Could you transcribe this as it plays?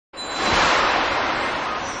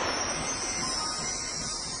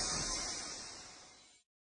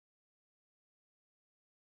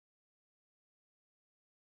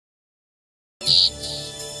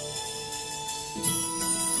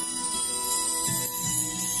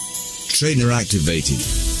Trainer activated.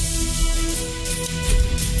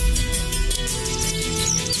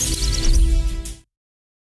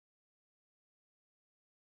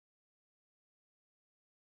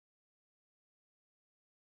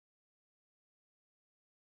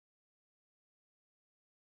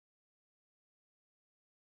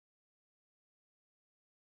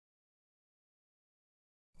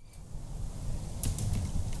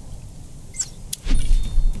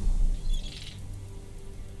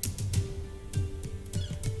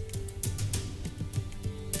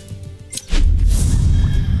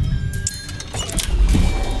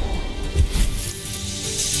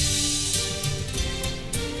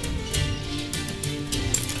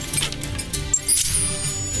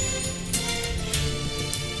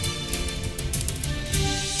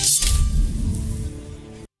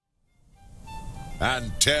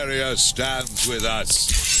 Anteria stands with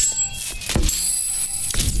us.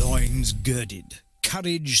 Loins girded,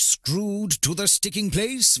 courage screwed to the sticking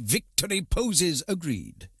place, victory poses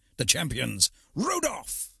agreed. The champions rode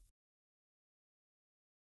off.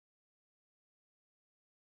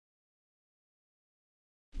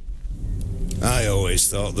 I always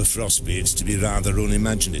thought the Frostbeards to be rather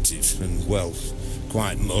unimaginative and, well,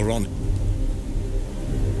 quite moronic.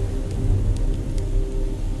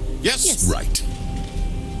 Yes, right.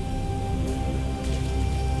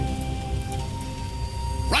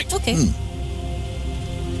 Right. Okay.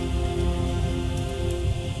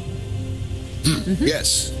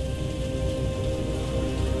 Yes.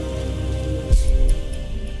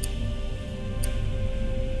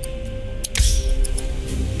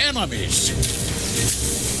 Enemies.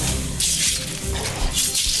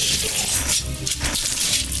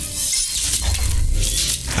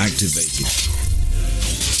 Activated.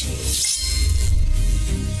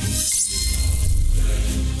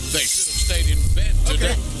 They should have stayed in bed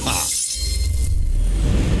today. Ah.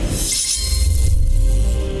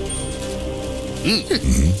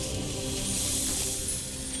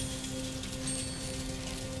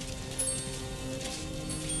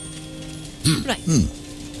 Right.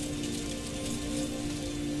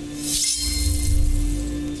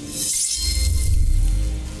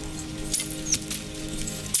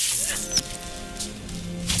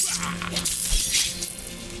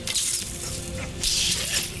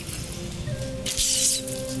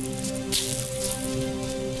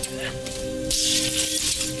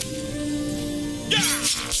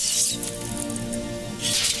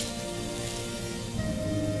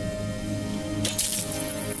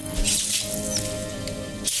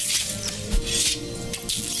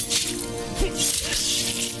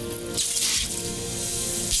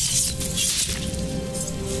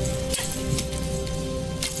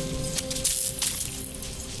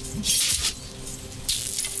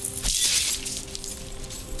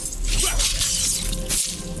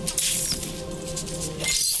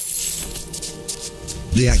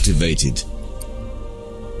 Deactivated.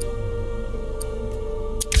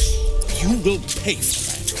 You will pay for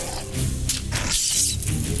that.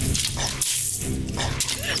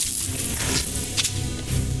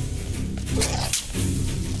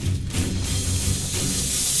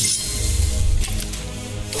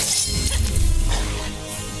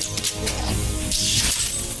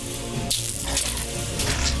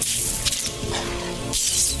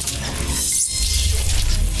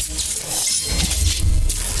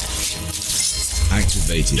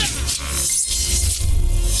 Activated.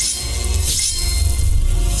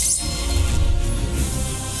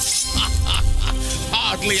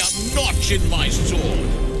 Hardly a notch in my sword.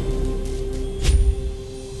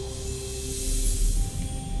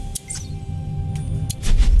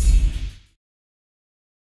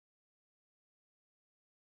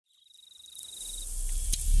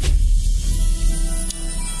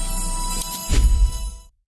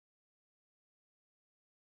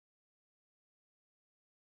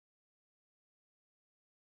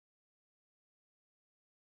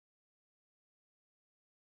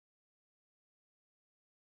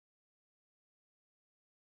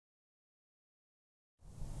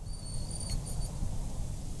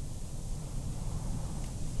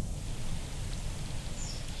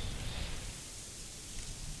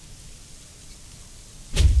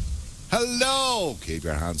 Hello! Keep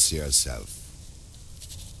your hands to yourself.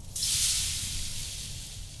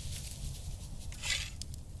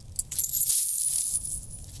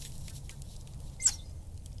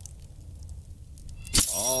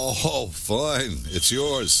 Oh, fine. It's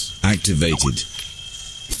yours. Activated.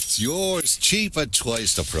 It's yours. Cheap at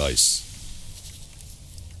twice the price.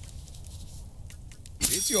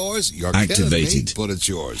 It's yours. You're Activated. killing me, but it's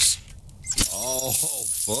yours. Oh,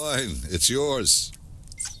 fine. It's yours.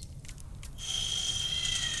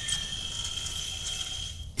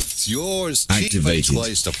 It's yours. Cheap at Activated.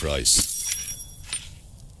 twice the price.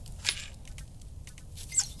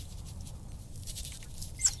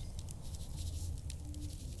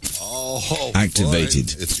 Oh,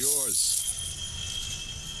 Activated. fine. It's yours.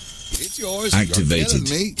 It's yours. Activated. You're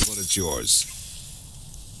killing me, but it's yours.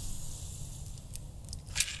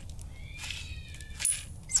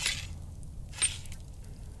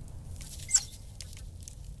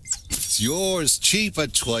 It's yours. Cheap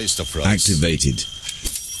at twice the price. Activated.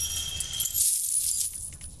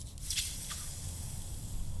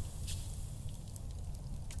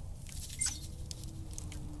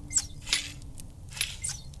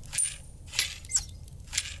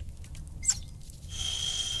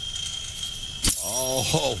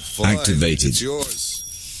 Oh, fine. Activated. It's yours.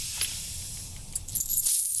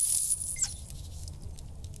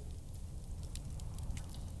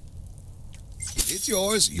 It's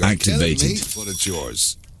yours. You're Activated. killing me, but it's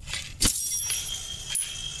yours.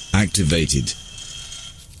 Activated.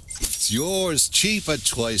 It's yours. Cheap at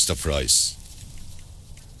twice the price.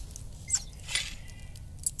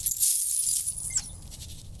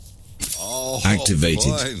 Oh, Activated.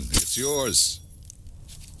 fine. It's yours.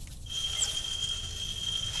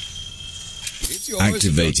 It's yours.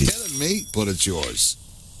 Activated. You're killing me, but it's yours.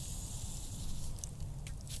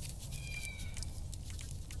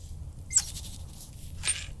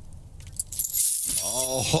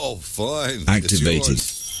 Oh, fine. Activated. It's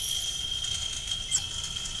yours.